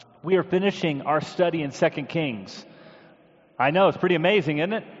We are finishing our study in 2 Kings. I know, it's pretty amazing,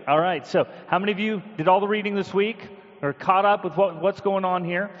 isn't it? All right, so how many of you did all the reading this week or caught up with what's going on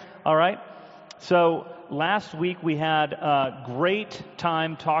here? All right, so last week we had a great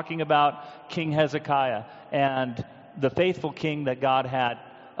time talking about King Hezekiah and the faithful king that God had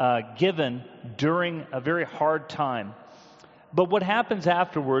given during a very hard time. But what happens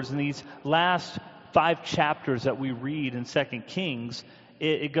afterwards in these last 5 chapters that we read in 2 Kings,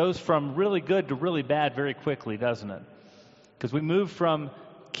 it goes from really good to really bad very quickly, doesn't it? Because we move from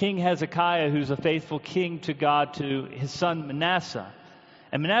King Hezekiah, who's a faithful king to God, to his son Manasseh.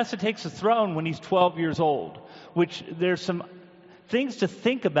 And Manasseh takes the throne when he's 12 years old, which there's some things to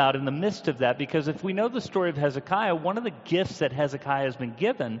think about in the midst of that, because if we know the story of Hezekiah, one of the gifts that Hezekiah has been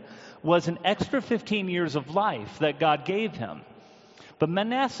given was an extra 15 years of life that God gave him. But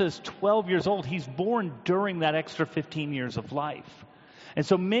Manasseh is 12 years old. He's born during that extra 15 years of life. And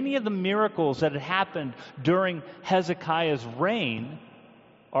so many of the miracles that had happened during Hezekiah's reign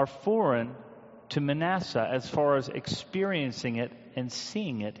are foreign to Manasseh as far as experiencing it and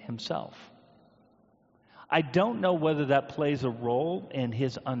seeing it himself. I don't know whether that plays a role in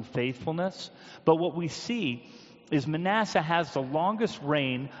his unfaithfulness, but what we see is Manasseh has the longest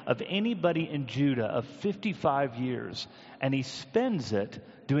reign of anybody in Judah of 55 years, and he spends it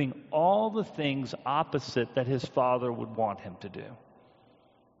doing all the things opposite that his father would want him to do.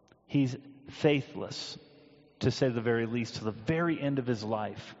 He's faithless, to say the very least, to the very end of his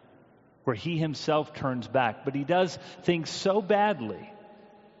life, where he himself turns back. But he does things so badly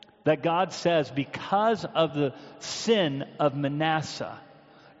that God says, because of the sin of Manasseh,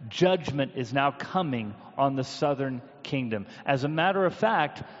 judgment is now coming on the southern kingdom. As a matter of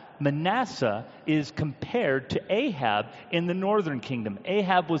fact, Manasseh is compared to Ahab in the northern kingdom.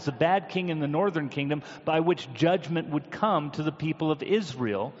 Ahab was the bad king in the northern kingdom by which judgment would come to the people of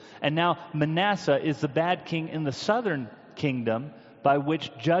Israel. And now Manasseh is the bad king in the southern kingdom by which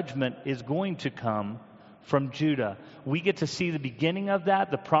judgment is going to come from Judah. We get to see the beginning of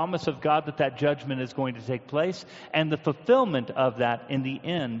that, the promise of God that judgment is going to take place, and the fulfillment of that in the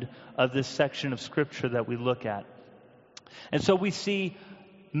end of this section of Scripture that we look at. And so we see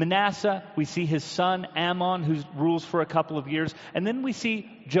Manasseh, we see his son Ammon, who rules for a couple of years, and then we see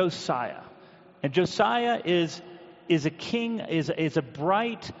Josiah. And Josiah is a king, is a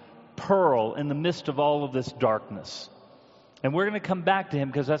bright pearl in the midst of all of this darkness. And we're going to come back to him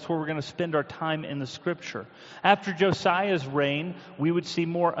because that's where we're going to spend our time in the Scripture. After Josiah's reign, we would see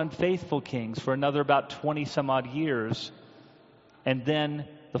more unfaithful kings for another about 20 some odd years. And then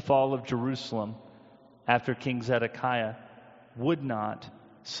the fall of Jerusalem after King Zedekiah would not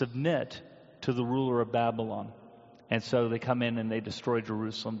submit to the ruler of Babylon. And so they come in and they destroy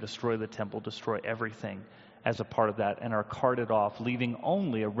Jerusalem, destroy the temple, destroy everything as a part of that, and are carted off, leaving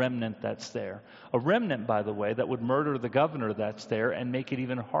only a remnant that's there. A remnant, by the way, that would murder the governor that's there and make it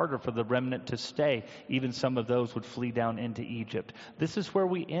even harder for the remnant to stay. Even some of those would flee down into Egypt. This is where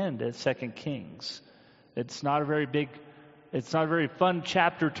we end at 2 Kings. It's not a very fun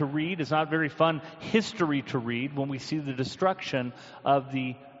chapter to read. It's not a very fun history to read when we see the destruction of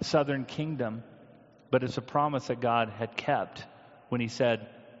the southern kingdom. But it's a promise that God had kept when he said,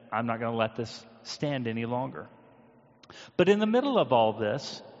 I'm not going to let this stand any longer. But in the middle of all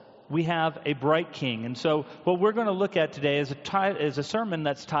this, we have a bright king. And so what we're going to look at today is a sermon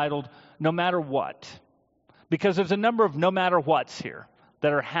that's titled, No Matter What. Because there's a number of no matter whats here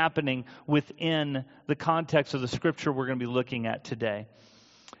that are happening within the context of the Scripture we're going to be looking at today.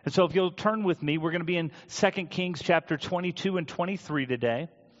 And so if you'll turn with me, we're going to be in 2 Kings chapter 22 and 23 today.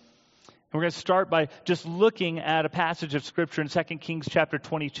 And we're going to start by just looking at a passage of Scripture in 2 Kings chapter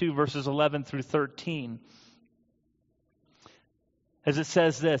 22, verses 11 through 13. As it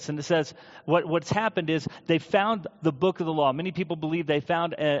says this, and it says, what's happened is they found the book of the law. Many people believe they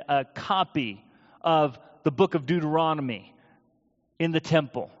found a copy of the book of Deuteronomy in the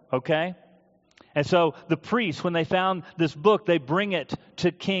temple, okay? And so the priests, when they found this book, they bring it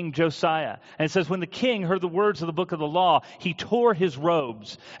to King Josiah. And it says, when the king heard the words of the book of the law, he tore his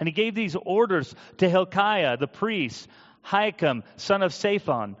robes. And he gave these orders to Hilkiah, the priest, Ahikam, son of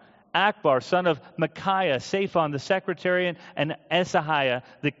Shaphan, Akbar, son of Micaiah, Shaphan, the secretary, and Asaiah,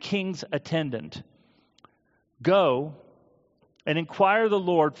 the king's attendant. Go and inquire the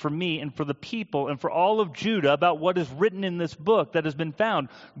Lord for me and for the people and for all of Judah about what is written in this book that has been found.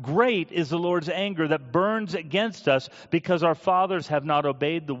 Great is the Lord's anger that burns against us because our fathers have not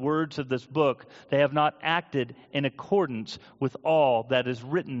obeyed the words of this book. They have not acted in accordance with all that is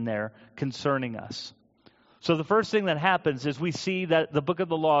written there concerning us. So the first thing that happens is we see that the book of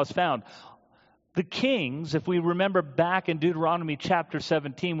the law is found. The kings, if we remember back in Deuteronomy chapter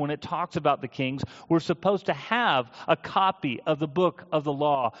 17, when it talks about the kings, were supposed to have a copy of the book of the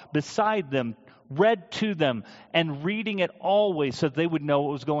law beside them, read to them, and reading it always so they would know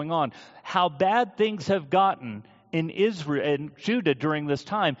what was going on. How bad things have gotten in Israel and Judah during this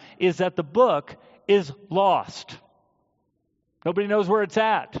time is that the book is lost. Nobody knows where it's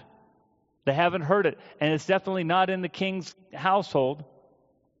at. They haven't heard it, and it's definitely not in the king's household.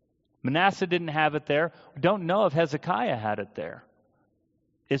 Manasseh didn't have it there. We don't know if Hezekiah had it there.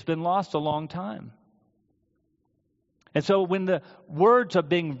 It's been lost a long time. And so when the words are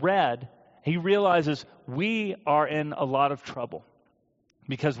being read, he realizes we are in a lot of trouble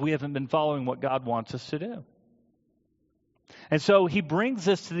because we haven't been following what God wants us to do. And so he brings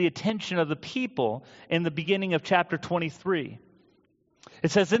this to the attention of the people in the beginning of chapter 23.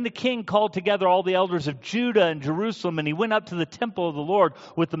 It says, Then the king called together all the elders of Judah and Jerusalem, and he went up to the temple of the Lord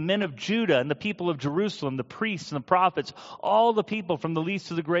with the men of Judah and the people of Jerusalem, the priests and the prophets, all the people from the least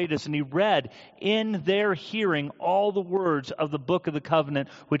to the greatest. And he read in their hearing all the words of the book of the covenant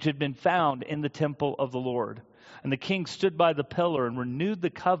which had been found in the temple of the Lord. And the king stood by the pillar and renewed the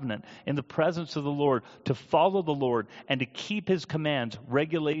covenant in the presence of the Lord to follow the Lord and to keep his commands,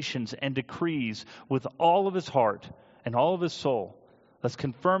 regulations, and decrees with all of his heart and all of his soul, thus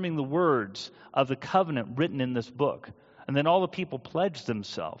confirming the words of the covenant written in this book. And then all the people pledged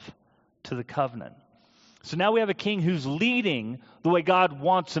themselves to the covenant. So now we have a king who's leading the way God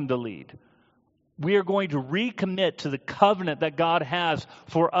wants him to lead. We are going to recommit to the covenant that God has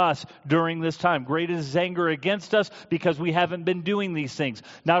for us during this time. Great is his anger against us because we haven't been doing these things.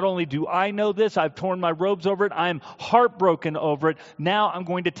 Not only do I know this, I've torn my robes over it, I'm heartbroken over it. Now I'm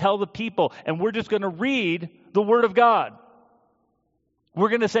going to tell the people, and we're just going to read the Word of God. We're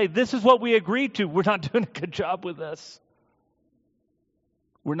going to say, this is what we agreed to. We're not doing a good job with this.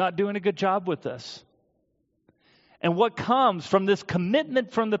 We're not doing a good job with this. And what comes from this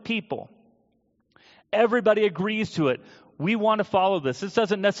commitment from the people, everybody agrees to it. We want to follow this. This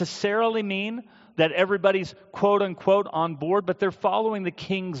doesn't necessarily mean that everybody's quote unquote on board, but they're following the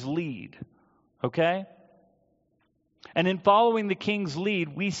king's lead. Okay? And in following the king's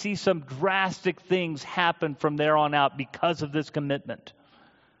lead, we see some drastic things happen from there on out because of this commitment.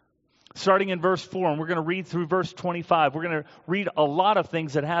 Starting in verse 4, and we're going to read through verse 25. We're going to read a lot of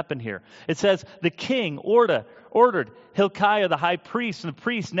things that happen here. It says, The king ordered Hilkiah the high priest and the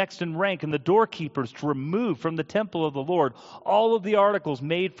priests next in rank and the doorkeepers to remove from the temple of the Lord all of the articles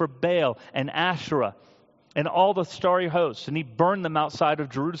made for Baal and Asherah and all the starry hosts. And he burned them outside of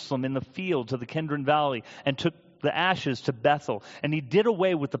Jerusalem in the fields of the Kidron Valley and took the ashes to Bethel. And he did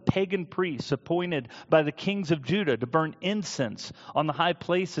away with the pagan priests appointed by the kings of Judah to burn incense on the high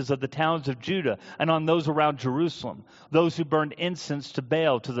places of the towns of Judah and on those around Jerusalem. Those who burned incense to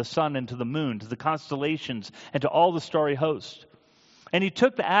Baal, to the sun and to the moon, to the constellations and to all the starry host. And he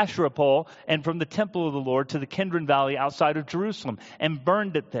took the Asherah pole and from the temple of the Lord to the Kidron Valley outside of Jerusalem and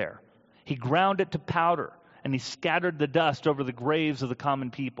burned it there. He ground it to powder and he scattered the dust over the graves of the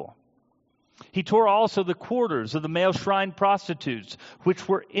common people. He tore also the quarters of the male shrine prostitutes, which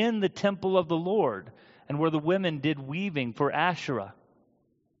were in the temple of the Lord, and where the women did weaving for Asherah.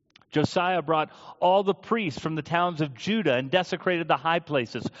 Josiah brought all the priests from the towns of Judah and desecrated the high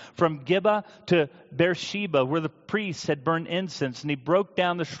places, from Gibeah to Beersheba, where the priests had burned incense, and he broke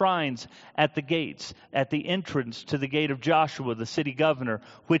down the shrines at the gates, at the entrance to the gate of Joshua, the city governor,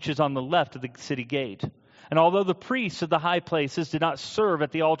 which is on the left of the city gate. And although the priests of the high places did not serve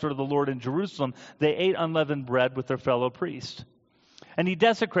at the altar of the Lord in Jerusalem, they ate unleavened bread with their fellow priests. And he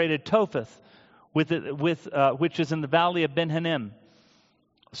desecrated Topheth, which is in the valley of Ben-Hinnom,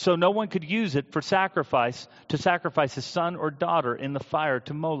 so no one could use it for sacrifice, to sacrifice his son or daughter in the fire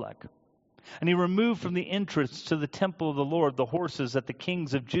to Molech. And he removed from the entrance to the temple of the Lord the horses that the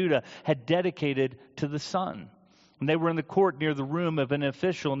kings of Judah had dedicated to the sun. And they were in the court near the room of an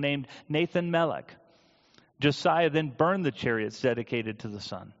official named Nathan-Melech. Josiah then burned the chariots dedicated to the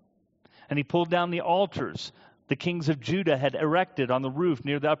sun. And he pulled down the altars the kings of Judah had erected on the roof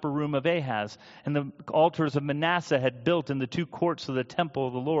near the upper room of Ahaz. And the altars of Manasseh had built in the two courts of the temple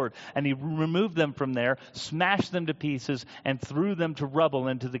of the Lord. And he removed them from there, smashed them to pieces, and threw them to rubble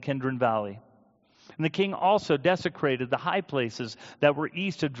into the Kidron Valley. And the king also desecrated the high places that were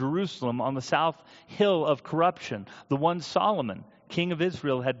east of Jerusalem on the south hill of corruption, the one Solomon, king of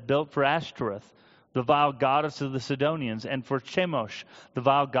Israel, had built for Ashtoreth, the vile goddess of the Sidonians, and for Chemosh, the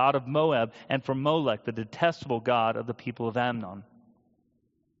vile god of Moab, and for Molech, the detestable god of the people of Ammon.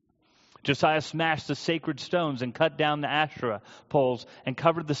 Josiah smashed the sacred stones and cut down the Asherah poles and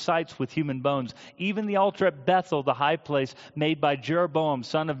covered the sites with human bones. Even the altar at Bethel, the high place made by Jeroboam,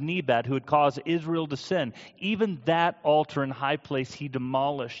 son of Nebat, who had caused Israel to sin, even that altar and high place he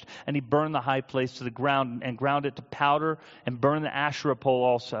demolished. And he burned the high place to the ground and ground it to powder and burned the Asherah pole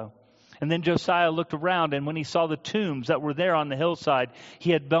also. And then Josiah looked around, and when he saw the tombs that were there on the hillside, he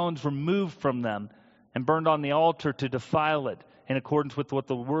had bones removed from them and burned on the altar to defile it, in accordance with what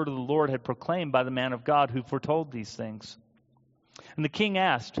the word of the Lord had proclaimed by the man of God who foretold these things. And the king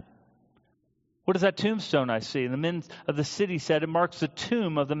asked, "What is that tombstone I see?" And the men of the city said, "It marks the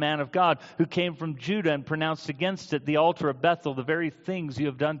tomb of the man of God who came from Judah and pronounced against it, the altar of Bethel, the very things you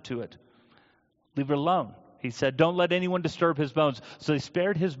have done to it." "Leave it alone," he said. "Don't let anyone disturb his bones." So they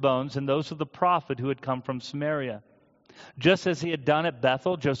spared his bones and those of the prophet who had come from Samaria. Just as he had done at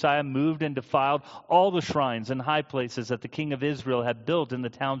Bethel, Josiah moved and defiled all the shrines and high places that the king of Israel had built in the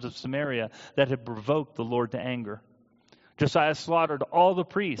towns of Samaria that had provoked the Lord to anger. Josiah slaughtered all the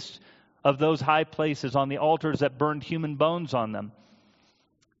priests of those high places on the altars that burned human bones on them,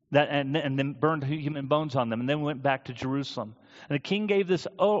 and then burned human bones on them, and then went back to Jerusalem. And the king gave this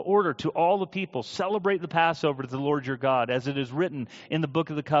order to all the people: "Celebrate the Passover to the Lord your God, as it is written in the book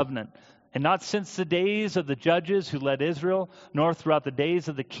of the covenant. And not since the days of the judges who led Israel, nor throughout the days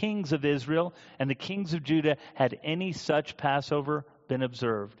of the kings of Israel and the kings of Judah had any such Passover been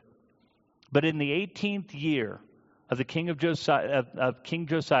observed. But in the 18th year of the King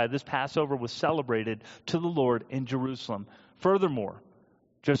Josiah, this Passover was celebrated to the Lord in Jerusalem. Furthermore,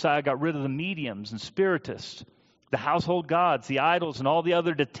 Josiah got rid of the mediums and spiritists, the household gods, the idols, and all the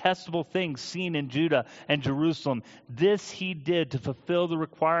other detestable things seen in Judah and Jerusalem. This he did to fulfill the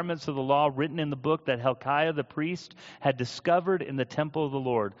requirements of the law written in the book that Hilkiah the priest had discovered in the temple of the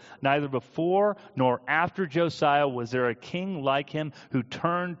Lord. Neither before nor after Josiah was there a king like him who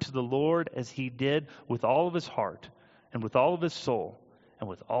turned to the Lord as he did with all of his heart and with all of his soul and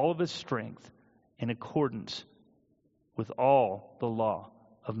with all of his strength, in accordance with all the law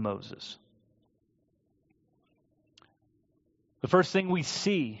of Moses." The first thing we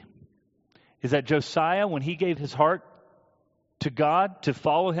see is that Josiah, when he gave his heart to God to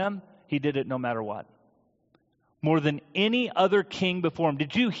follow him, he did it no matter what. More than any other king before him.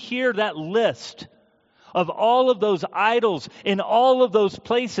 Did you hear that list of all of those idols in all of those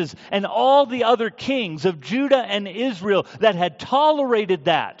places and all the other kings of Judah and Israel that had tolerated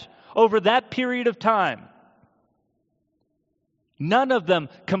that over that period of time? None of them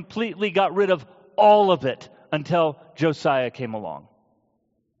completely got rid of all of it until Josiah came along.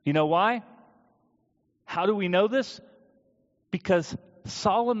 You know why? How do we know this? Because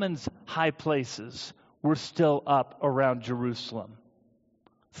Solomon's high places were still up around Jerusalem.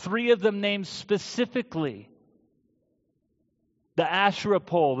 3 of them named specifically. The Asherah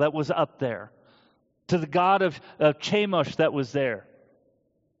pole that was up there, to the god of Chemosh that was there,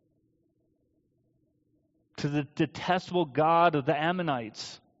 to the detestable god of the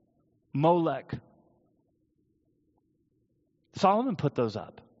Ammonites, Molech. Solomon put those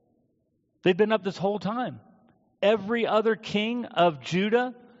up. They'd been up this whole time. Every other king of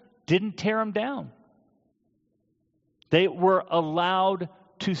Judah didn't tear them down. They were allowed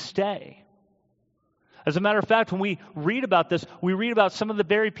to stay. As a matter of fact, when we read about this, we read about some of the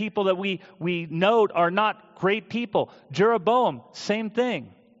very people that we note are not great people. Jeroboam, same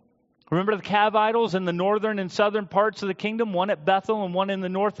thing. Remember the calf idols in the northern and southern parts of the kingdom, one at Bethel and one in the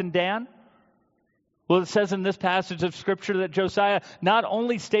north in Dan? Well, it says in this passage of Scripture that Josiah not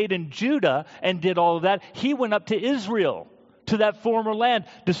only stayed in Judah and did all of that, he went up to Israel, to that former land,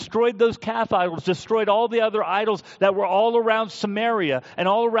 destroyed those calf idols, destroyed all the other idols that were all around Samaria and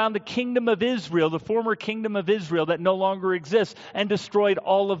all around the kingdom of Israel, the former kingdom of Israel that no longer exists, and destroyed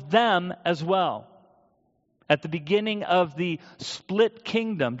all of them as well. At the beginning of the split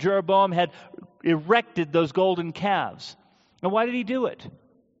kingdom, Jeroboam had erected those golden calves. And why did he do it?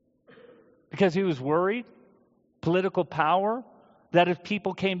 Because he was worried, political power, that if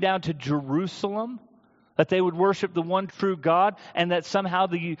people came down to Jerusalem, that they would worship the one true God, and that somehow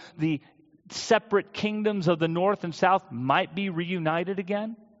the separate kingdoms of the north and south might be reunited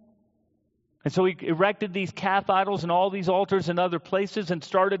again. And so he erected these calf idols and all these altars in other places and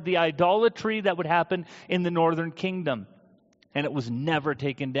started the idolatry that would happen in the northern kingdom. And it was never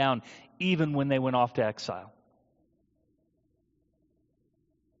taken down, even when they went off to exile.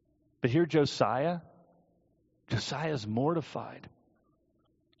 But here Josiah is mortified.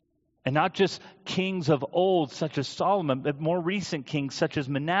 And not just kings of old such as Solomon, but more recent kings such as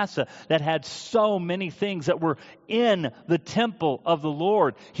Manasseh that had so many things that were in the temple of the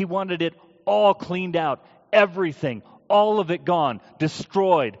Lord. He wanted it all cleaned out, everything, all of it gone,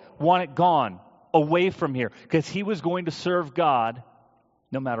 destroyed, want it gone, away from here, because he was going to serve God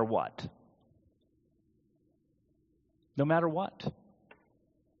no matter what. No matter what.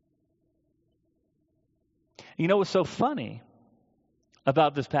 You know what's so funny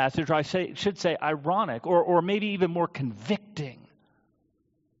about this passage, or should say ironic, or maybe even more convicting,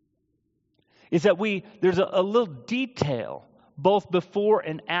 is that there's a little detail both before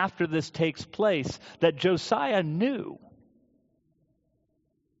and after this takes place that Josiah knew.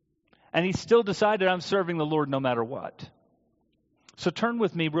 And he still decided, I'm serving the Lord no matter what. So turn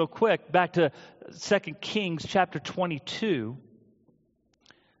with me real quick back to 2 Kings chapter 22.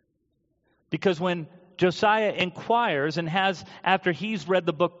 Because when Josiah inquires and after he's read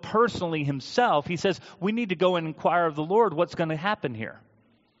the book personally himself, he says, we need to go and inquire of the Lord what's going to happen here.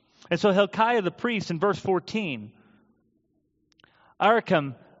 And so Hilkiah the priest in verse 14,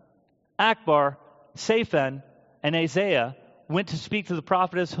 Arachim, Akbar, Shaphan, and Isaiah went to speak to the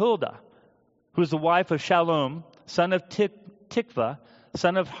prophetess Huldah, who is the wife of Shallum, son of Tikvah,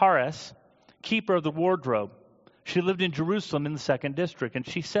 son of Haris, keeper of the wardrobe. She lived in Jerusalem in the 2nd district, and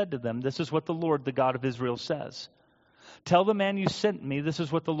she said to them, this is what the Lord, the God of Israel, says. Tell the man you sent me, this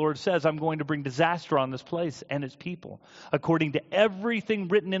is what the Lord says. I'm going to bring disaster on this place and its people, according to everything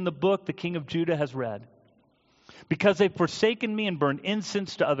written in the book the king of Judah has read. Because they've forsaken me and burned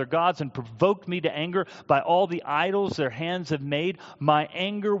incense to other gods and provoked me to anger by all the idols their hands have made, my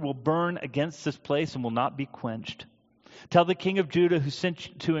anger will burn against this place and will not be quenched. Tell the king of Judah who sent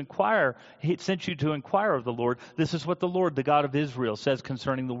you to inquire of the Lord, this is what the Lord, the God of Israel, says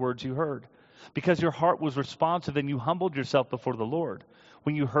concerning the words you heard. Because your heart was responsive and you humbled yourself before the Lord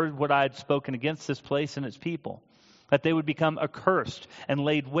when you heard what I had spoken against this place and its people, that they would become accursed and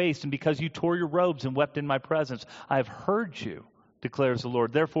laid waste, and because you tore your robes and wept in my presence, I have heard you, declares the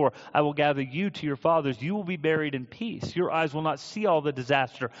Lord. Therefore, I will gather you to your fathers. You will be buried in peace. Your eyes will not see all the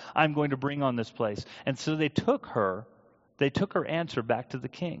disaster I'm going to bring on this place. And so they took her answer back to the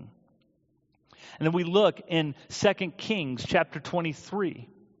king. And then we look in 2 Kings chapter 23.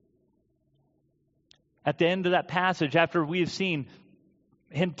 At the end of that passage, after we have seen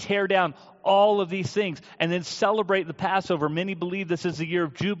him tear down all of these things and then celebrate the Passover. Many believe this is the year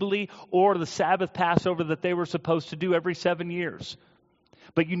of Jubilee or the Sabbath Passover that they were supposed to do every 7 years.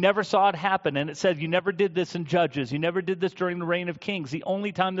 But you never saw it happen. And it said you never did this in Judges. You never did this during the reign of kings. The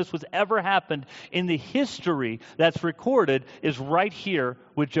only time this was ever happened in the history that's recorded is right here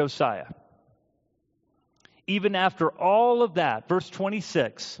with Josiah. Even after all of that, verse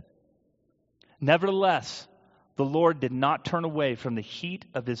 26, nevertheless, the Lord did not turn away from the heat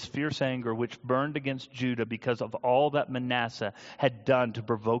of his fierce anger, which burned against Judah because of all that Manasseh had done to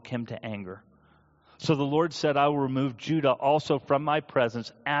provoke him to anger. So the Lord said, I will remove Judah also from my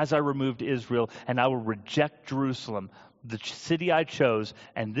presence as I removed Israel, and I will reject Jerusalem, the city I chose,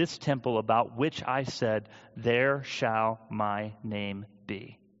 and this temple about which I said, there shall my name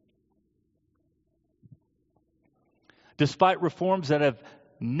be. Despite reforms that have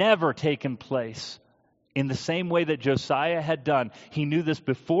never taken place in the same way that Josiah had done, he knew this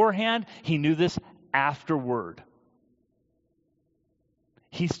beforehand, he knew this afterward.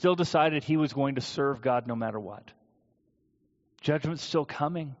 He still decided he was going to serve God no matter what. Judgment's still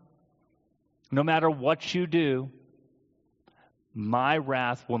coming. No matter what you do, my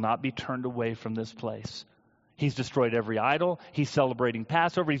wrath will not be turned away from this place. He's destroyed every idol. He's celebrating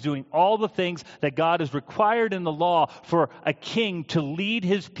Passover. He's doing all the things that God has required in the law for a king to lead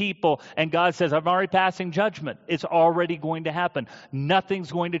his people. And God says, I'm already passing judgment. It's already going to happen.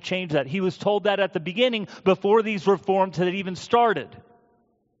 Nothing's going to change that. He was told that at the beginning before these reforms had even started.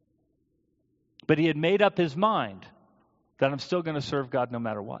 But he had made up his mind that I'm still going to serve God no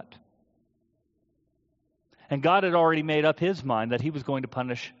matter what. And God had already made up his mind that he was going to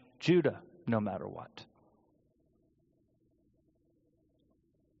punish Judah no matter what.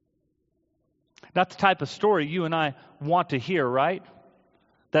 Not the type of story you and I want to hear, right?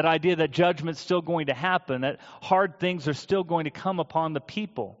 That idea that judgment's still going to happen, that hard things are still going to come upon the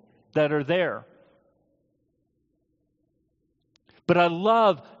people that are there. But I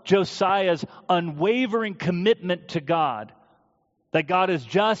love Josiah's unwavering commitment to God. That God is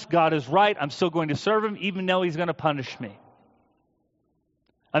just, God is right, I'm still going to serve him even though he's going to punish me.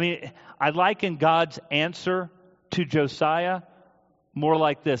 I mean, I liken God's answer to Josiah more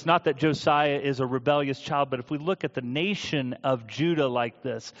like this. Not that Josiah is a rebellious child, but if we look at the nation of Judah like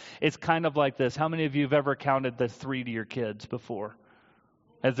this, it's kind of like this. How many of you have ever counted the 3 to your kids before?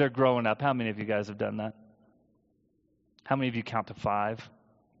 As they're growing up, how many of you guys have done that? How many of you count to 5?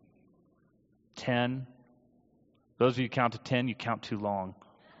 10? Those of you who count to 10, you count too long.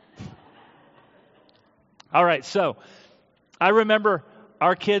 All right, so I remember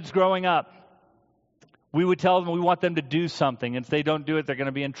our kids growing up. We would tell them we want them to do something. And if they don't do it, they're going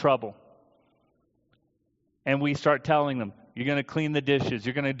to be in trouble. And we start telling them, you're going to clean the dishes.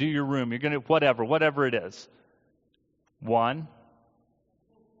 You're going to do your room. You're going to whatever it is. 1,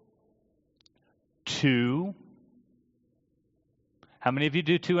 2. How many of you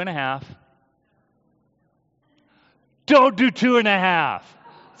do 2.5? Don't do 2.5.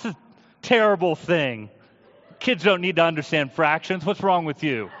 It's a terrible thing. Kids don't need to understand fractions. What's wrong with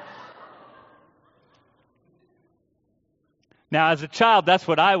you? Now, as a child, that's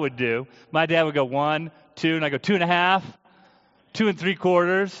what I would do. My dad would go 1, 2, and I go 2.5, 2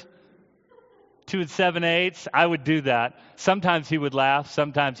 3/4, 2 7/8. I would do that. Sometimes he would laugh.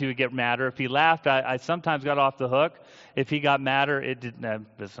 Sometimes he would get madder. If he laughed, I sometimes got off the hook. If he got madder, it didn't.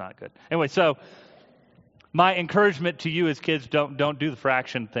 That's not good. Anyway, so my encouragement to you as kids, don't do the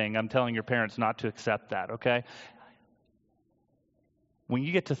fraction thing. I'm telling your parents not to accept that, okay? When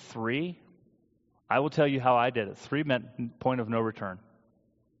you get to 3, I will tell you how I did it. 3 meant point of no return.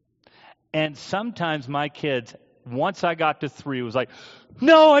 And sometimes my kids, once I got to 3, was like,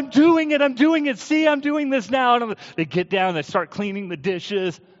 no, I'm doing it. See, I'm doing this now. And they get down, they start cleaning the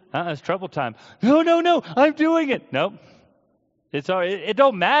dishes. It's trouble time. No, I'm doing it. Nope. It's all right. It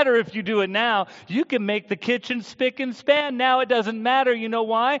don't matter if you do it now. You can make the kitchen spick and span. Now it doesn't matter. You know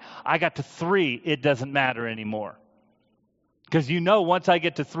why? I got to 3. It doesn't matter anymore. Because once I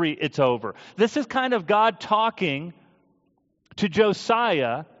get to 3, it's over. This is kind of God talking to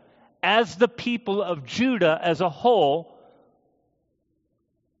Josiah as the people of Judah as a whole.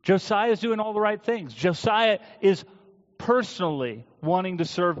 Josiah is doing all the right things. Josiah is personally wanting to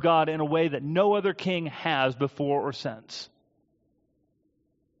serve God in a way that no other king has before or since.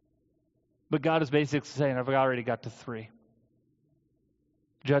 But God is basically saying, I've already got to 3.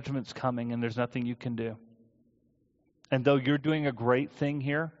 Judgment's coming and there's nothing you can do. And though you're doing a great thing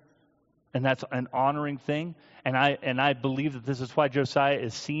here, and that's an honoring thing, and I believe that this is why Josiah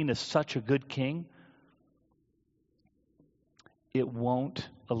is seen as such a good king, it won't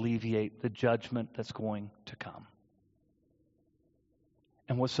alleviate the judgment that's going to come.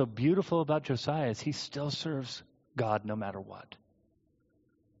 And what's so beautiful about Josiah is he still serves God no matter what.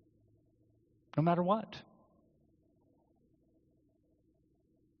 No matter what.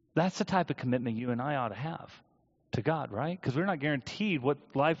 That's the type of commitment you and I ought to have to God, right? Because we're not guaranteed what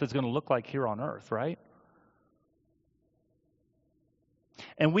life is going to look like here on earth, right?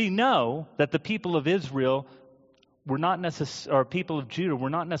 And we know that the people of Israel were not or people of Judah were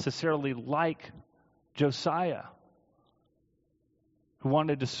not necessarily like Josiah, who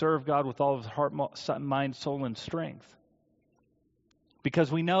wanted to serve God with all of his heart, mind, soul, and strength.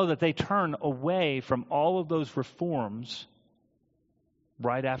 Because we know that they turn away from all of those reforms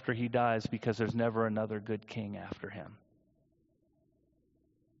right after he dies, because there's never another good king after him.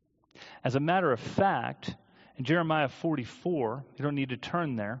 As a matter of fact, in Jeremiah 44, you don't need to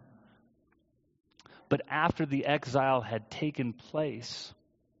turn there, but after the exile had taken place,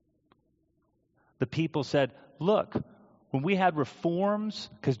 the people said, look, when we had reforms,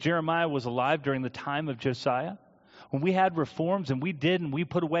 because Jeremiah was alive during the time of Josiah, when we had reforms and we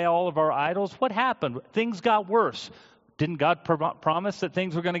put away all of our idols, what happened? Things got worse. Didn't God promise that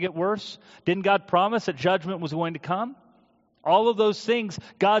things were going to get worse? Didn't God promise that judgment was going to come? All of those things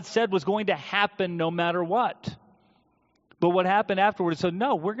God said was going to happen no matter what. But what happened afterwards? So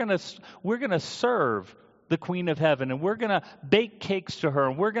no, we're going to serve the Queen of Heaven, and we're going to bake cakes to her,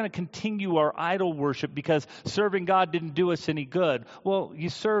 and we're going to continue our idol worship because serving God didn't do us any good. Well, you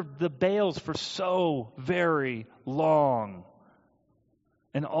served the Baals for so very long,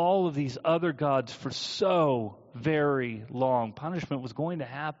 and all of these other gods for so very long. Punishment was going to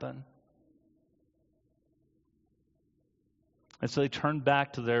happen. And so they turned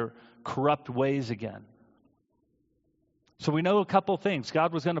back to their corrupt ways again. So we know a couple things.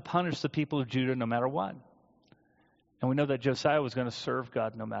 God was going to punish the people of Judah no matter what. And we know that Josiah was going to serve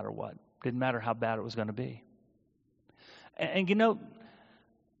God no matter what. Didn't matter how bad it was going to be. And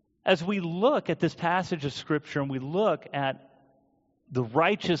as we look at this passage of Scripture and we look at the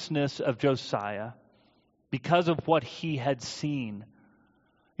righteousness of Josiah because of what he had seen,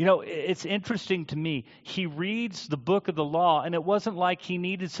 it's interesting to me. He reads the book of the law, and it wasn't like he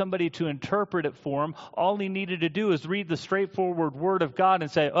needed somebody to interpret it for him. All he needed to do is read the straightforward word of God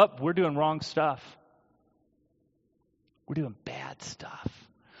and say, we're doing wrong stuff. We're doing bad stuff.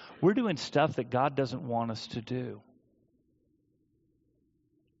 We're doing stuff that God doesn't want us to do.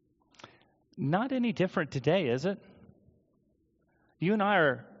 Not any different today, is it? You and I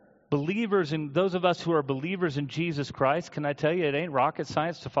are believers, and those of us who are believers in Jesus Christ, can I tell you, it ain't rocket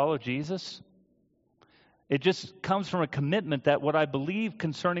science to follow Jesus? It just comes from a commitment that what I believe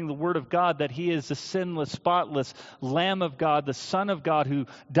concerning the Word of God, that He is the sinless, spotless Lamb of God, the Son of God who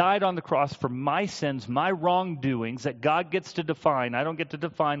died on the cross for my sins, my wrongdoings, that God gets to define. I don't get to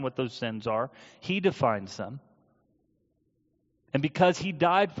define what those sins are. He defines them. And because He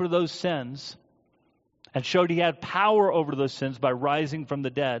died for those sins and showed He had power over those sins by rising from the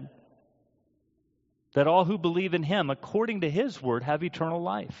dead, that all who believe in Him, according to His Word, have eternal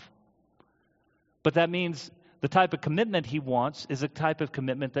life. But that means the type of commitment He wants is a type of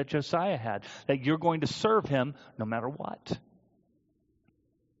commitment that Josiah had, that you're going to serve Him no matter what.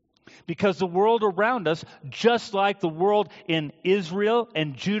 Because the world around us, just like the world in Israel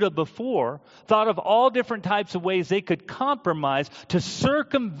and Judah before, thought of all different types of ways they could compromise to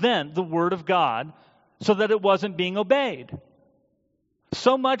circumvent the Word of God so that it wasn't being obeyed.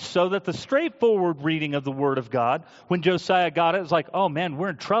 So much so that the straightforward reading of the Word of God, when Josiah got it, was like, oh man, we're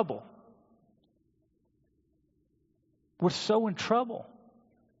in trouble. We're so in trouble.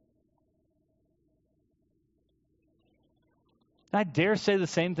 I dare say the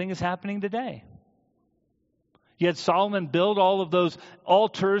same thing is happening today. You had Solomon build all of those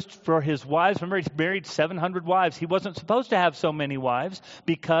altars for his wives. Remember, he married 700 wives. He wasn't supposed to have so many wives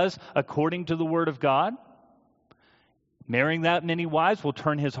because, according to the Word of God, marrying that many wives will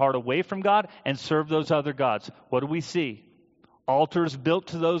turn his heart away from God and serve those other gods. What do we see? Altars built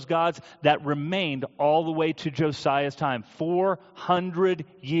to those gods that remained all the way to Josiah's time, 400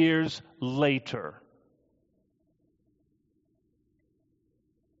 years later.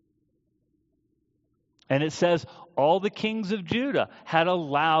 And it says all the kings of Judah had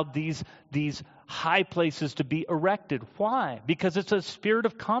allowed these high places to be erected. Why? Because it's a spirit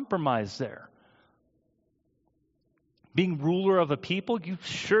of compromise there. Being ruler of a people, you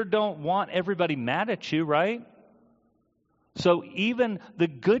sure don't want everybody mad at you, right? So even the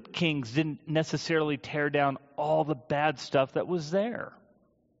good kings didn't necessarily tear down all the bad stuff that was there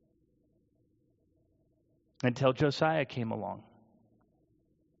until Josiah came along.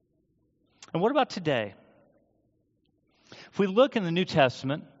 And what about today? If we look in the New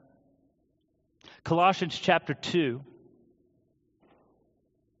Testament, Colossians chapter 2,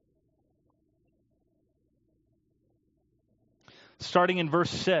 starting in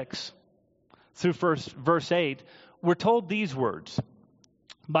verse 6 through verse 8, we're told these words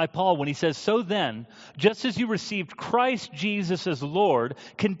by Paul when he says, "So then, just as you received Christ Jesus as Lord,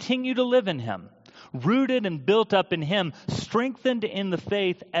 continue to live in Him, rooted and built up in Him, strengthened in the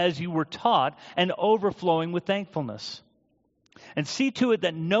faith as you were taught, and overflowing with thankfulness. And see to it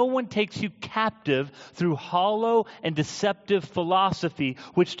that no one takes you captive through hollow and deceptive philosophy,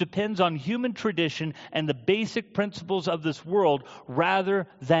 which depends on human tradition and the basic principles of this world, rather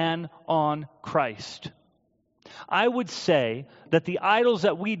than on Christ." I would say that the idols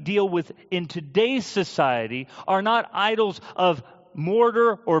that we deal with in today's society are not idols of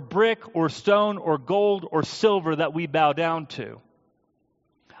mortar or brick or stone or gold or silver that we bow down to.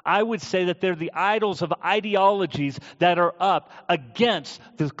 I would say that they're the idols of ideologies that are up against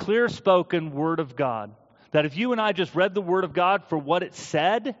the clear-spoken Word of God. That if you and I just read the Word of God for what it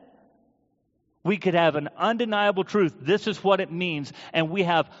said, we could have an undeniable truth. This is what it means. And we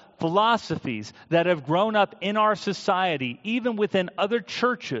have philosophies that have grown up in our society, even within other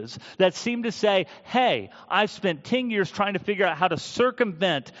churches, that seem to say, hey, I've spent 10 years trying to figure out how to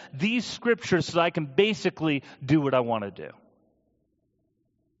circumvent these scriptures so that I can basically do what I want to do.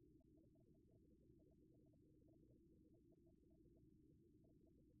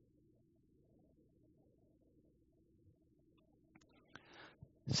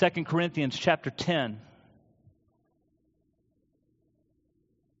 Second Corinthians chapter 10,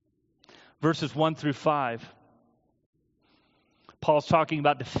 verses 1 through 5. Paul's talking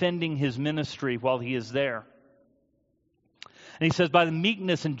about defending his ministry while he is there. And he says, "By the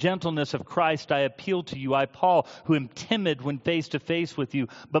meekness and gentleness of Christ I appeal to you, I, Paul, who am timid when face to face with you,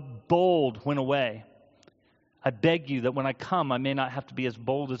 but bold when away. I beg you that when I come, I may not have to be as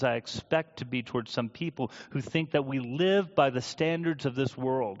bold as I expect to be towards some people who think that we live by the standards of this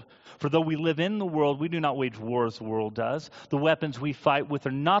world. For though we live in the world, we do not wage war as the world does. The weapons we fight with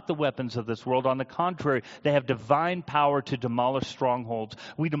are not the weapons of this world. On the contrary, they have divine power to demolish strongholds.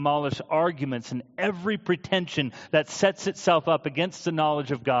 We demolish arguments and every pretension that sets itself up against the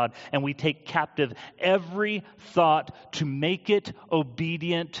knowledge of God, and we take captive every thought to make it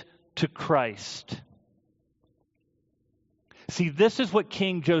obedient to Christ." See, this is what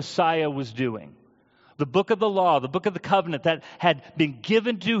King Josiah was doing. The book of the law, the book of the covenant that had been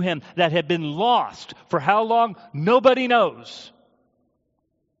given to him, that had been lost for how long? Nobody knows.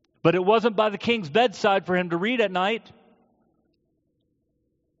 But it wasn't by the king's bedside for him to read at night.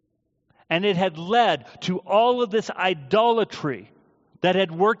 And it had led to all of this idolatry that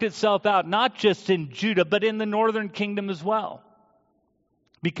had worked itself out, not just in Judah, but in the northern kingdom as well.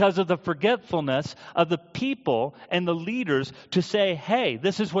 Because of the forgetfulness of the people and the leaders to say, hey,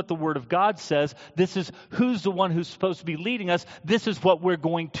 this is what the Word of God says. This is who's the one who's supposed to be leading us. This is what we're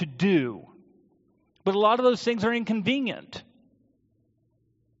going to do. But a lot of those things are inconvenient.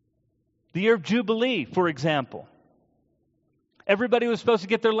 The year of Jubilee, for example. Everybody was supposed to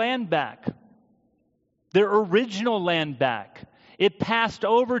get their land back. Their original land back. It passed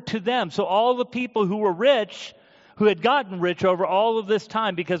over to them. So all the people who were rich, who had gotten rich over all of this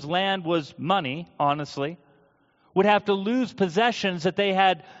time because land was money, honestly, would have to lose possessions that they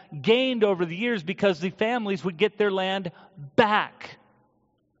had gained over the years because the families would get their land back.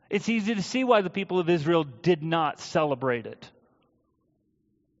 It's easy to see why the people of Israel did not celebrate it,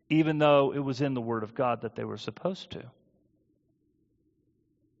 even though it was in the Word of God that they were supposed to.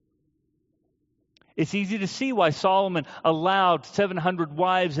 It's easy to see why Solomon allowed 700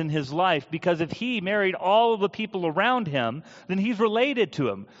 wives in his life, because if he married all of the people around him, then he's related to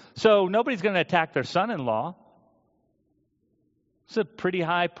them. So nobody's going to attack their son-in-law. It's a pretty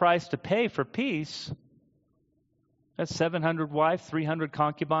high price to pay for peace. That's 700 wives, 300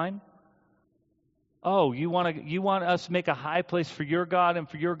 concubine. Oh, you want us to make a high place for your God and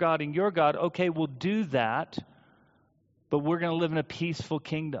for your God and your God? Okay, we'll do that, but we're going to live in a peaceful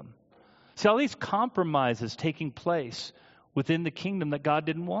kingdom. See, all these compromises taking place within the kingdom that God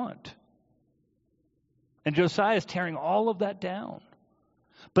didn't want. And Josiah is tearing all of that down.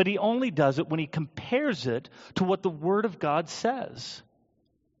 But he only does it when he compares it to what the Word of God says.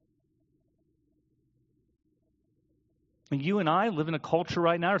 And you and I live in a culture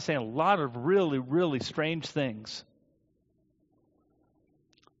right now that's saying a lot of really, really strange things.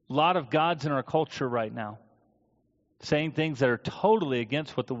 A lot of gods in our culture right now, saying things that are totally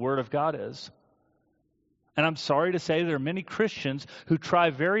against what the Word of God is. And I'm sorry to say there are many Christians who try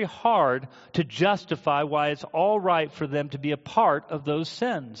very hard to justify why it's all right for them to be a part of those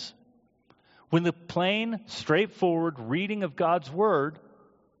sins, when the plain, straightforward reading of God's Word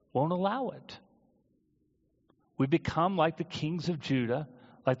won't allow it. We become like the kings of Judah,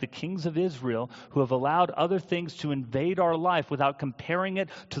 like the kings of Israel, who have allowed other things to invade our life without comparing it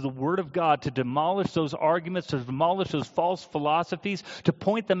to the Word of God, to demolish those arguments, to demolish those false philosophies, to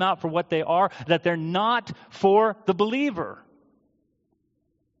point them out for what they are, that they're not for the believer.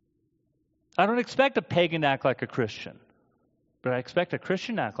 I don't expect a pagan to act like a Christian, but I expect a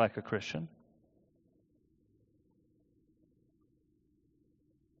Christian to act like a Christian.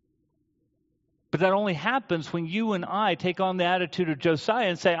 But that only happens when you and I take on the attitude of Josiah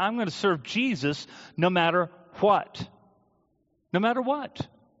and say, I'm going to serve Jesus no matter what. No matter what.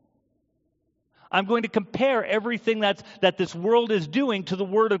 I'm going to compare everything that this world is doing to the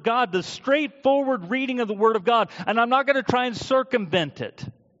Word of God, the straightforward reading of the Word of God, and I'm not going to try and circumvent it.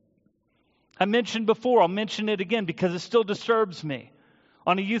 I mentioned before, I'll mention it again because it still disturbs me.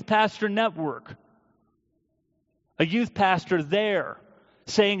 On a youth pastor network, a youth pastor there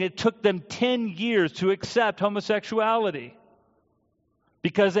saying it took them 10 years to accept homosexuality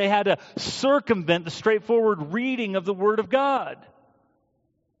because they had to circumvent the straightforward reading of the Word of God.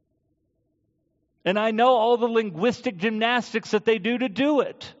 And I know all the linguistic gymnastics that they do to do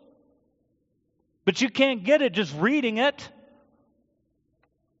it. But you can't get it just reading it.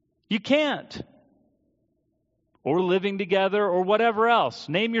 You can't. Or living together or whatever else.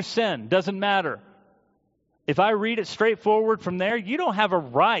 Name your sin. Doesn't matter. If I read it straightforward from there, you don't have a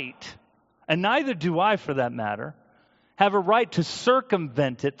right, and neither do I for that matter, have a right to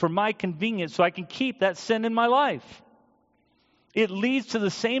circumvent it for my convenience so I can keep that sin in my life. It leads to the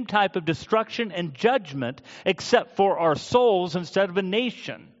same type of destruction and judgment, except for our souls instead of a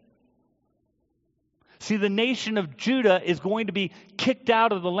nation. See, the nation of Judah is going to be kicked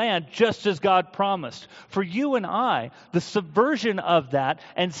out of the land just as God promised. For you and I, the subversion of that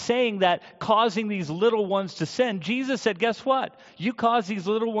and saying that causing these little ones to sin, Jesus said, guess what? You cause these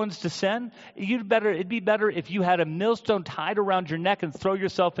little ones to sin, it'd be better if you had a millstone tied around your neck and throw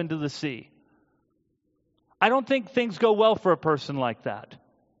yourself into the sea. I don't think things go well for a person like that.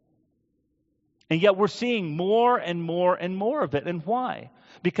 And yet we're seeing more and more and more of it. And why?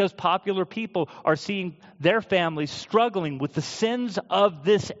 Because popular people are seeing their families struggling with the sins of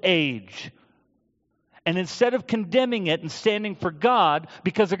this age. And instead of condemning it and standing for God,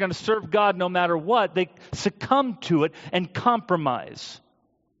 because they're going to serve God no matter what, they succumb to it and compromise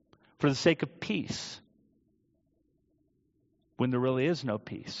for the sake of peace, when there really is no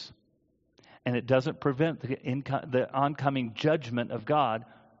peace. And it doesn't prevent the oncoming judgment of God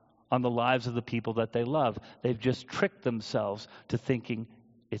on the lives of the people that they love. They've just tricked themselves to thinking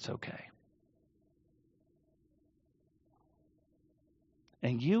it's okay.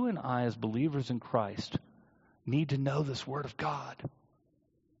 And you and I, as believers in Christ, need to know this Word of God.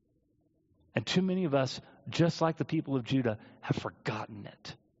 And too many of us, just like the people of Judah, have forgotten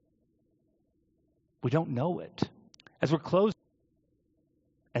it. We don't know it. As we're closing,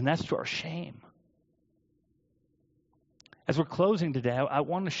 and that's to our shame. As we're closing today, I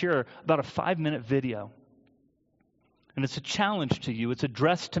want to share about a 5-minute video. And it's a challenge to you. It's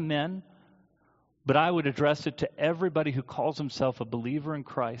addressed to men, but I would address it to everybody who calls himself a believer in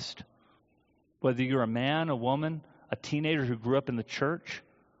Christ. Whether you're a man, a woman, a teenager who grew up in the church,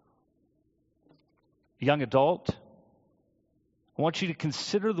 a young adult, I want you to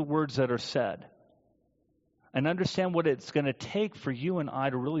consider the words that are said and understand what it's going to take for you and I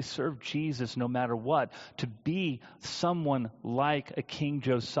to really serve Jesus no matter what, to be someone like a King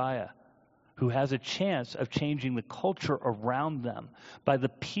Josiah who has a chance of changing the culture around them by the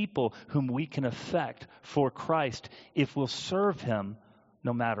people whom we can affect for Christ if we'll serve him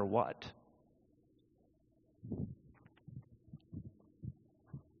no matter what.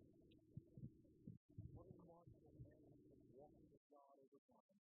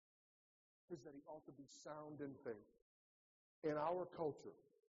 Is that he ought to be sound in faith. In our culture,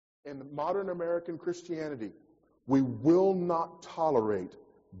 in modern American Christianity, we will not tolerate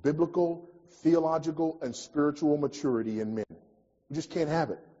biblical, theological, and spiritual maturity in men. We just can't have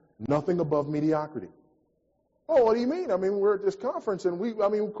it. Nothing above mediocrity. Oh, what do you mean? I mean, we're at this conference, and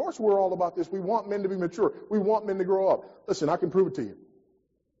of course we're all about this. We want men to be mature. We want men to grow up. Listen, I can prove it to you.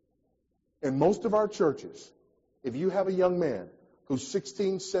 In most of our churches, if you have a young man who's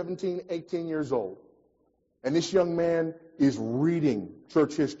 16, 17, 18 years old, and this young man is reading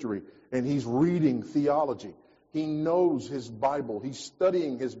church history, and he's reading theology. He knows his Bible. He's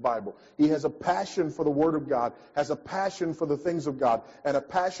studying his Bible. He has a passion for the Word of God, has a passion for the things of God, and a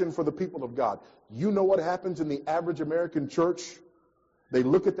passion for the people of God. You know what happens in the average American church? They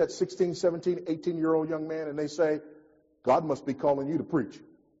look at that 16, 17, 18-year-old young man, and they say, God must be calling you to preach.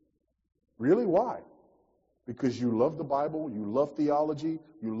 Really? Why? Because you love the Bible, you love theology,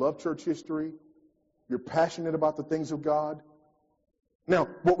 you love church history, you're passionate about the things of God. Now,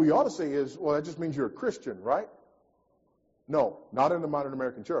 what we ought to say is, well, that just means you're a Christian, right? No, not in the modern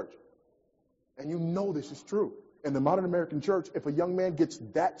American church. And you know this is true. In the modern American church, if a young man gets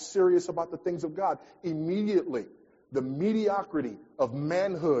that serious about the things of God, immediately the mediocrity of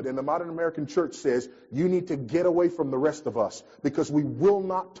manhood in the modern American church says, you need to get away from the rest of us because we will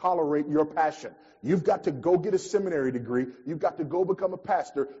not tolerate your passion. You've got to go get a seminary degree. You've got to go become a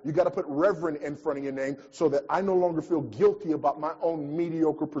pastor. You've got to put reverend in front of your name so that I no longer feel guilty about my own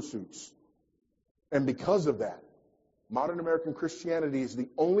mediocre pursuits. And because of that, modern American Christianity is the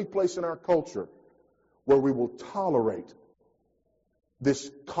only place in our culture where we will tolerate this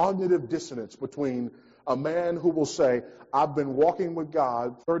cognitive dissonance between a man who will say, I've been walking with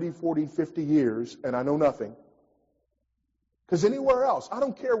God 30, 40, 50 years, and I know nothing. Because anywhere else, I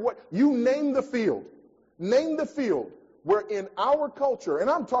don't care what, you name the field where in our culture, and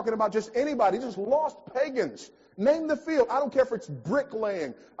I'm talking about just anybody, just lost pagans, name the field. I don't care if it's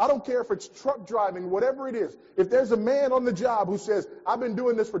bricklaying. I don't care if it's truck driving, whatever it is. If there's a man on the job who says, I've been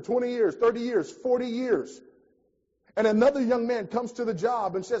doing this for 20 years, 30 years, 40 years, and another young man comes to the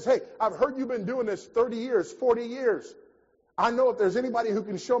job and says, hey, I've heard you've been doing this 30 years, 40 years. I know if there's anybody who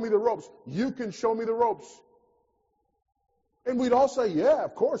can show me the ropes, you can show me the ropes. And we'd all say, yeah,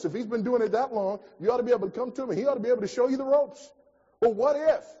 of course, if he's been doing it that long, you ought to be able to come to him and he ought to be able to show you the ropes. Well, what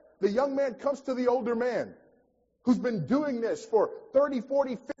if the young man comes to the older man who's been doing this for 30,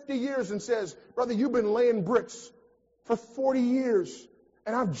 40, 50 years and says, brother, you've been laying bricks for 40 years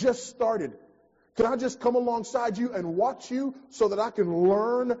and I've just started. Can I just come alongside you and watch you so that I can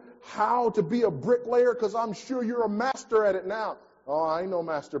learn how to be a bricklayer? Because I'm sure you're a master at it now. Oh, I ain't no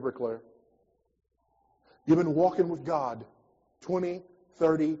master bricklayer. You've been walking with God 20,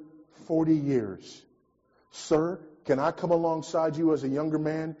 30, 40 years. Sir, can I come alongside you as a younger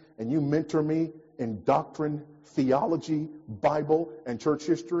man and you mentor me in doctrine, theology, Bible, and church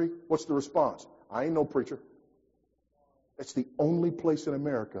history? What's the response? I ain't no preacher. It's the only place in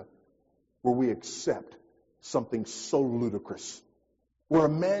America where we accept something so ludicrous. Where a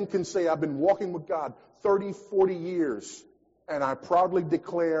man can say, I've been walking with God 30, 40 years, and I proudly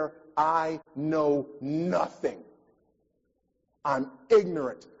declare I know nothing. I'm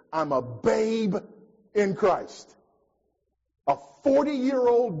ignorant. I'm a babe in Christ. A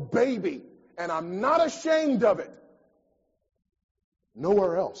 40-year-old baby, and I'm not ashamed of it.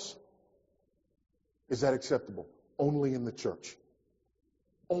 Nowhere else is that acceptable. Only in the church.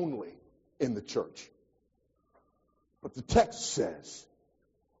 Only in the church. But the text says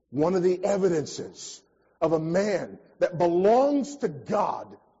one of the evidences of a man that belongs to God,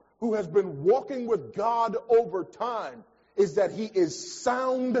 who has been walking with God over time, is that he is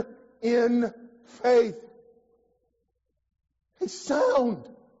sound in faith. He's sound.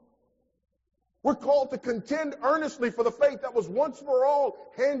 We're called to contend earnestly for the faith that was once for all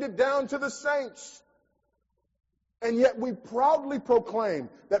handed down to the saints. And yet we proudly proclaim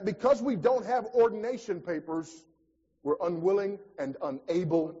that because we don't have ordination papers, we're unwilling and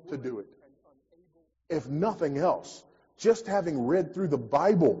unable to do it. If nothing else, just having read through the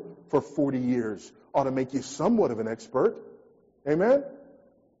Bible for 40 years ought to make you somewhat of an expert. Amen?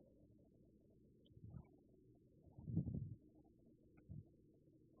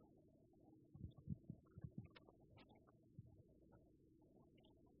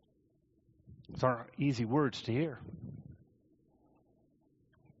 Those aren't easy words to hear.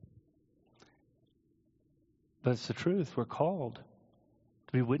 But it's the truth. We're called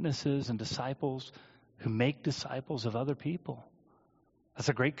to be witnesses and disciples who make disciples of other people. That's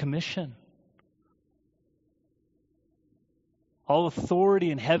a great commission. All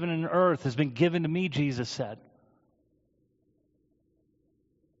authority in heaven and earth has been given to me, Jesus said.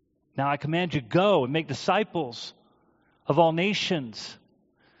 Now I command you, go and make disciples of all nations,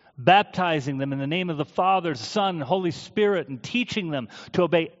 baptizing them in the name of the Father, the Son, and Holy Spirit, and teaching them to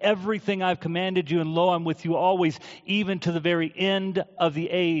obey everything I've commanded you. And lo, I'm with you always, even to the very end of the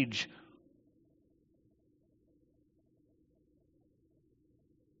age.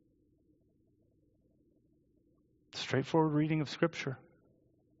 Straightforward reading of Scripture.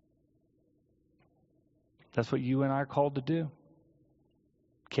 That's what you and I are called to do.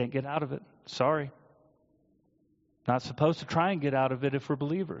 Can't get out of it. Sorry. Not supposed to try and get out of it if we're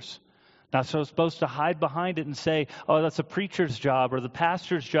believers. Not so supposed to hide behind it and say, oh, that's a preacher's job or the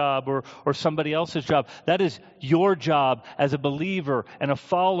pastor's job or somebody else's job. That is your job as a believer and a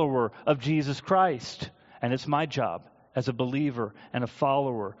follower of Jesus Christ. And it's my job as a believer and a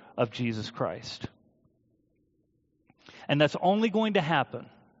follower of Jesus Christ. And that's only going to happen.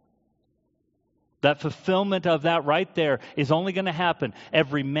 That fulfillment of that right there is only going to happen.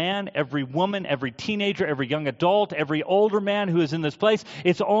 Every man, every woman, every teenager, every young adult, every older man who is in this place,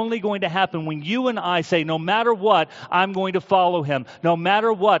 it's only going to happen when you and I say, no matter what, I'm going to follow him. No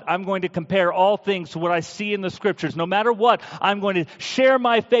matter what, I'm going to compare all things to what I see in the Scriptures. No matter what, I'm going to share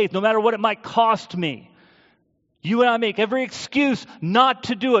my faith, no matter what it might cost me. You and I make every excuse not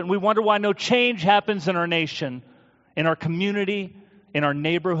to do it, and we wonder why no change happens in our nation, in our community, in our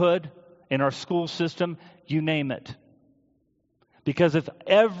neighborhood, in our school system, you name it. Because if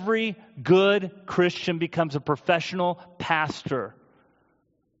every good Christian becomes a professional pastor,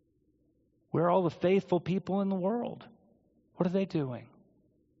 where are all the faithful people in the world? What are they doing?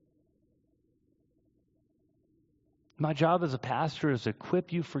 My job as a pastor is to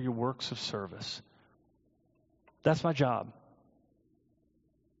equip you for your works of service. That's my job.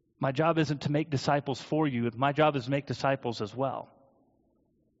 My job isn't to make disciples for you. My job is to make disciples as well.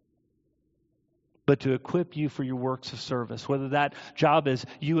 But to equip you for your works of service. Whether that job is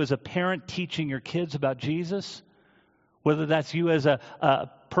you as a parent teaching your kids about Jesus, whether that's you as a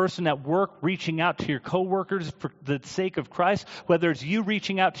person at work reaching out to your coworkers for the sake of Christ, whether it's you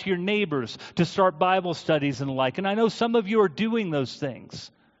reaching out to your neighbors to start Bible studies and the like. And I know some of you are doing those things.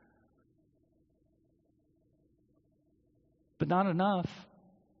 But not enough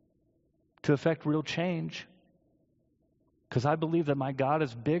to affect real change. Because I believe that my God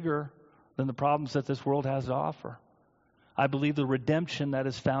is bigger than the problems that this world has to offer. I believe the redemption that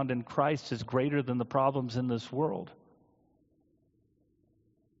is found in Christ is greater than the problems in this world.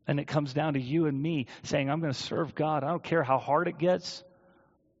 And it comes down to you and me saying, I'm going to serve God. I don't care how hard it gets.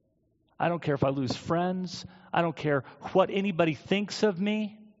 I don't care if I lose friends. I don't care what anybody thinks of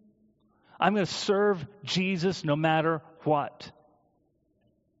me. I'm going to serve Jesus no matter what.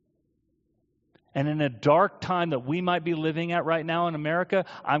 And in a dark time that we might be living at right now in America,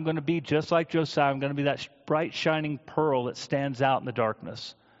 I'm going to be just like Josiah. I'm going to be that bright, shining pearl that stands out in the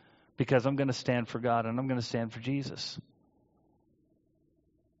darkness because I'm going to stand for God and I'm going to stand for Jesus.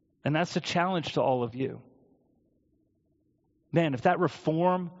 And that's the challenge to all of you. Man, if that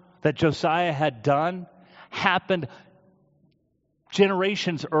reform that Josiah had done happened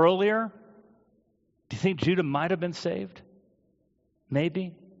generations earlier, do you think Judah might have been saved?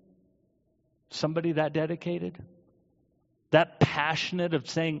 Maybe. Somebody that dedicated, that passionate of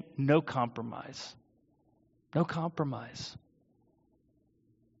saying no compromise. No compromise.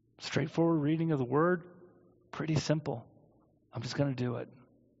 Straightforward reading of the Word, pretty simple. I'm just going to do it.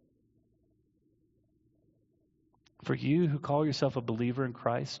 For you who call yourself a believer in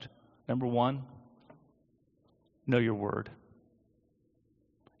Christ, number one, know your Word.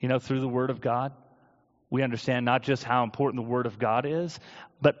 You know, through the Word of God, we understand not just how important the Word of God is,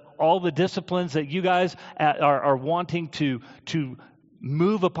 but all the disciplines that you guys are wanting to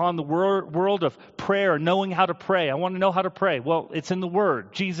move upon the world of prayer, knowing how to pray. I want to know how to pray. Well, it's in the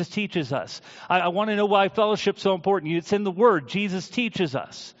Word. Jesus teaches us. I want to know why fellowship's so important. It's in the Word. Jesus teaches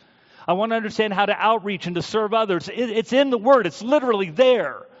us. I want to understand how to outreach and to serve others. It's in the Word. It's literally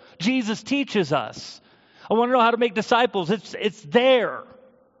there. Jesus teaches us. I want to know how to make disciples. It's there.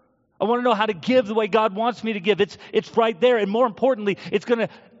 I want to know how to give the way God wants me to give. It's right there. And more importantly, it's going to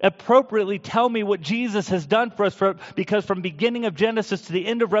appropriately tell me what Jesus has done for us, because from beginning of Genesis to the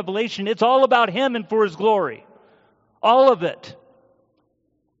end of Revelation, it's all about Him and for His glory. All of it.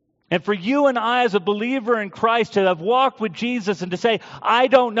 And for you and I as a believer in Christ to have walked with Jesus and to say, I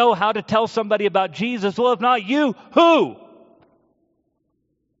don't know how to tell somebody about Jesus. Well, if not you, who?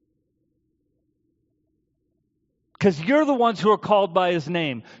 Because you're the ones who are called by His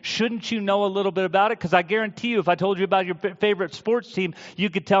name. Shouldn't you know a little bit about it? Because I guarantee you, if I told you about your favorite sports team, you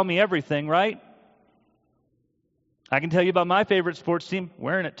could tell me everything, right? I can tell you about my favorite sports team.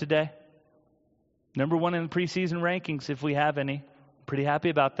 Wearing it today. Number 1 in the preseason rankings, if we have any. I'm pretty happy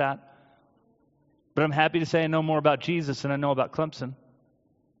about that. But I'm happy to say I know more about Jesus than I know about Clemson.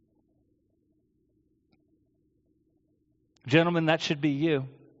 Gentlemen, that should be you.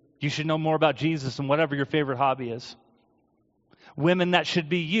 You should know more about Jesus than whatever your favorite hobby is. Women, that should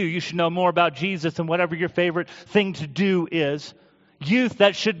be you. You should know more about Jesus than whatever your favorite thing to do is. Youth,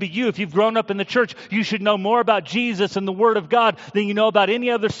 that should be you. If you've grown up in the church, you should know more about Jesus and the Word of God than you know about any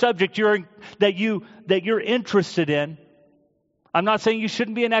other subject that you're interested in. I'm not saying you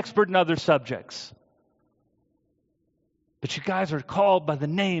shouldn't be an expert in other subjects. But you guys are called by the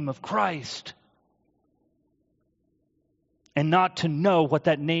name of Christ. And not to know what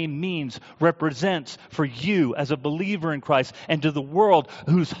that name means, represents for you as a believer in Christ and to the world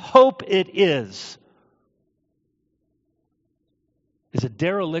whose hope it is a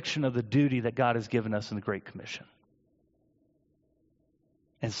dereliction of the duty that God has given us in the Great Commission.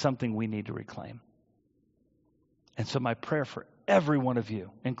 And something we need to reclaim. And so my prayer for every one of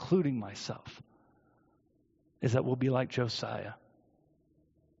you, including myself, is that we'll be like Josiah,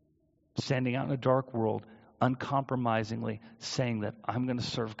 standing out in a dark world, uncompromisingly saying that I'm going to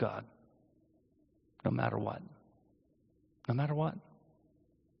serve God no matter what. No matter what.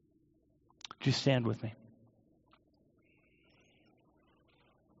 Would you stand with me?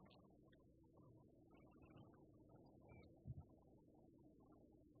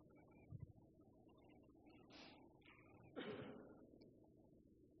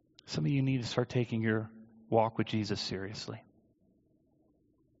 Some of you need to start taking your walk with Jesus seriously.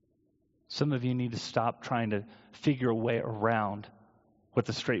 Some of you need to stop trying to figure a way around what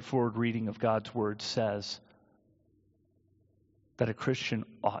the straightforward reading of God's Word says that a Christian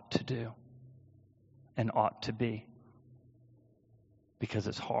ought to do and ought to be, because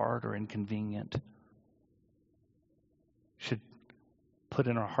it's hard or inconvenient. Should put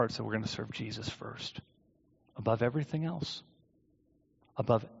in our hearts that we're going to serve Jesus first, above everything else.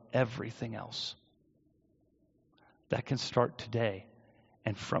 Above everything else. That can start today,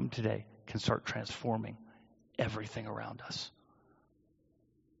 and from today can start transforming everything around us.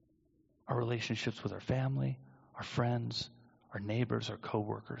 Our relationships with our family, our friends, our neighbors, our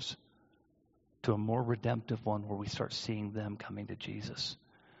coworkers, to a more redemptive one where we start seeing them coming to Jesus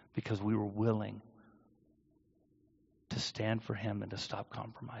because we were willing to stand for Him and to stop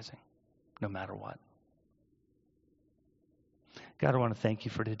compromising, no matter what. God, I want to thank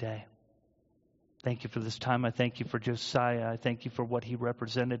you for today. Thank you for this time. I thank you for Josiah. I thank you for what he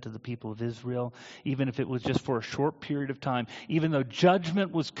represented to the people of Israel, even if it was just for a short period of time. Even though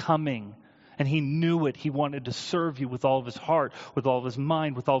judgment was coming and he knew it, he wanted to serve you with all of his heart, with all of his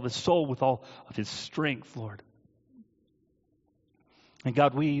mind, with all of his soul, with all of his strength, Lord. And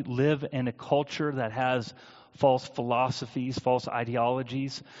God, we live in a culture that has false philosophies, false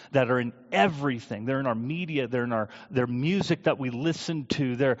ideologies that are in everything. They're in our media, they're in their music that we listen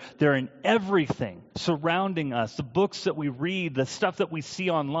to, they're in everything surrounding us, the books that we read, the stuff that we see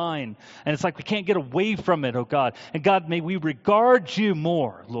online. And it's like we can't get away from it, oh God. And God, may we regard you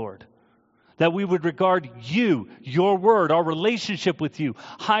more, Lord. That we would regard you, your word, our relationship with you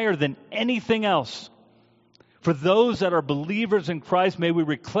higher than anything else. For those that are believers in Christ, may we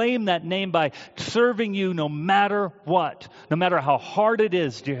reclaim that name by serving you no matter what. No matter how hard it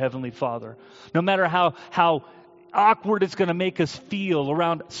is, dear Heavenly Father. No matter how awkward it's going to make us feel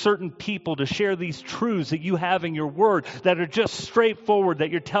around certain people to share these truths that you have in your word that are just straightforward, that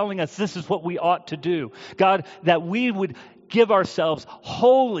you're telling us this is what we ought to do. God, that we would give ourselves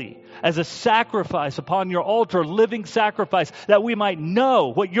wholly as a sacrifice upon your altar, living sacrifice, that we might know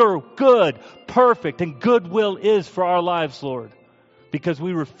what your good, perfect, and good will is for our lives, Lord, because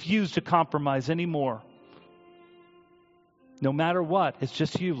we refuse to compromise anymore. No matter what, it's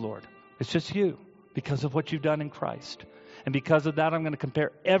just you, Lord. It's just you because of what you've done in Christ. And because of that, I'm going to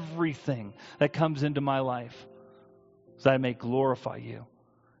compare everything that comes into my life so that I may glorify you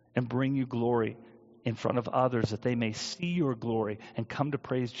and bring you glory in front of others, that they may see your glory and come to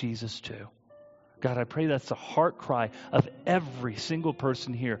praise Jesus too. God, I pray that's the heart cry of every single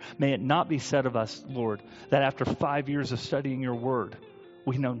person here. May it not be said of us, Lord, that after 5 years of studying your word,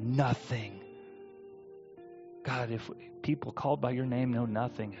 we know nothing. God, if people called by your name know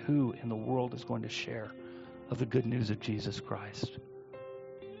nothing, who in the world is going to share of the good news of Jesus Christ?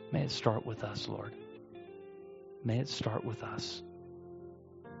 May it start with us, Lord. May it start with us.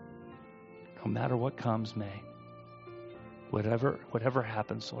 No matter what comes, may. Whatever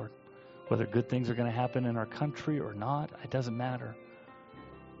happens, Lord. Whether good things are going to happen in our country or not, it doesn't matter.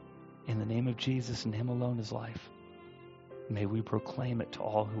 In the name of Jesus and Him alone is life. May we proclaim it to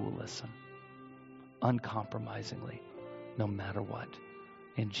all who will listen. Uncompromisingly, no matter what.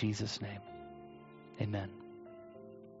 In Jesus' name, amen.